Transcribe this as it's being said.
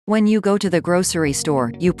When you go to the grocery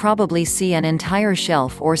store, you probably see an entire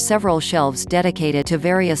shelf or several shelves dedicated to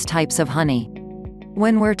various types of honey.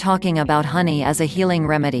 When we're talking about honey as a healing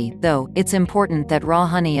remedy, though, it's important that raw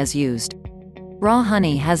honey is used. Raw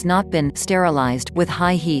honey has not been sterilized with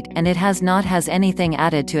high heat, and it has anything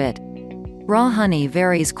added to it. Raw honey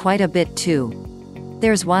varies quite a bit too.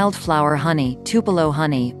 There's wildflower honey, tupelo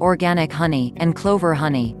honey, organic honey, and clover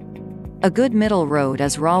honey. A good middle road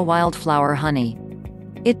is raw wildflower honey.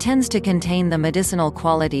 It tends to contain the medicinal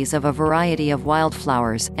qualities of a variety of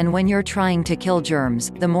wildflowers, and when you're trying to kill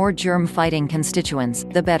germs, the more germ-fighting constituents,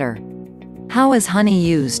 the better. How is honey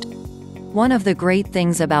used? One of the great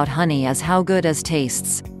things about honey is how good it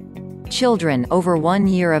tastes. Children over 1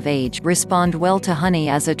 year of age respond well to honey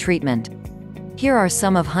as a treatment. Here are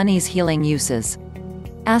some of honey's healing uses.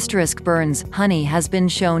 Burns. Honey has been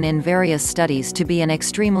shown in various studies to be an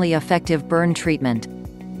extremely effective burn treatment.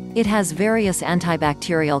 It has various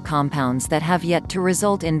antibacterial compounds that have yet to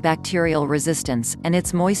result in bacterial resistance, and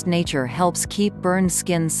its moist nature helps keep burned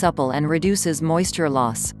skin supple and reduces moisture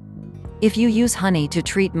loss. If you use honey to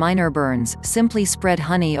treat minor burns, simply spread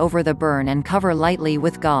honey over the burn and cover lightly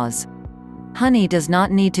with gauze. Honey does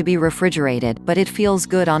not need to be refrigerated, but it feels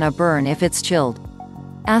good on a burn if it's chilled.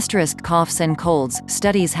 Coughs and colds.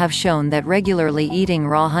 Studies have shown that regularly eating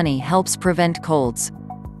raw honey helps prevent colds.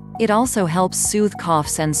 It also helps soothe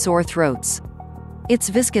coughs and sore throats. Its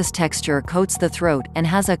viscous texture coats the throat, and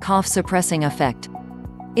has a cough-suppressing effect.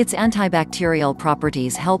 Its antibacterial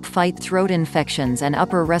properties help fight throat infections and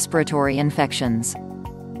upper respiratory infections.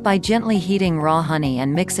 By gently heating raw honey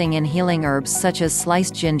and mixing in healing herbs such as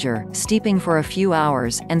sliced ginger, steeping for a few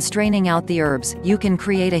hours, and straining out the herbs, you can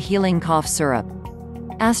create a healing cough syrup.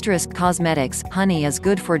 Cosmetics. Honey is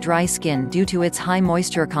good for dry skin due to its high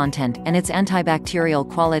moisture content, and its antibacterial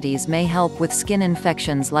qualities may help with skin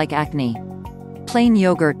infections like acne. Plain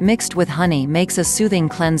yogurt mixed with honey makes a soothing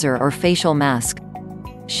cleanser or facial mask.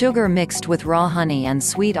 Sugar mixed with raw honey and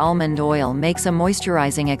sweet almond oil makes a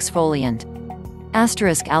moisturizing exfoliant.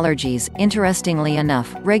 Allergies. Interestingly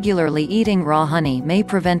enough, regularly eating raw honey may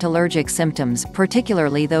prevent allergic symptoms,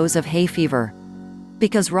 particularly those of hay fever.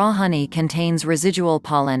 Because raw honey contains residual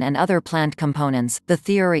pollen and other plant components, the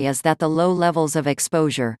theory is that the low levels of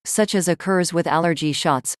exposure, such as occurs with allergy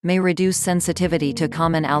shots, may reduce sensitivity to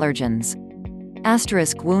common allergens.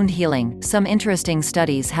 Wound healing. Some interesting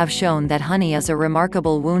studies have shown that honey is a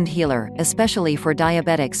remarkable wound healer, especially for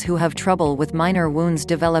diabetics who have trouble with minor wounds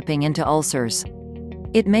developing into ulcers.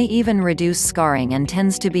 It may even reduce scarring and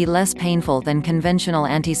tends to be less painful than conventional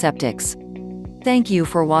antiseptics. Thank you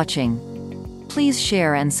for watching. Please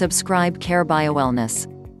share and subscribe Care Biowellness.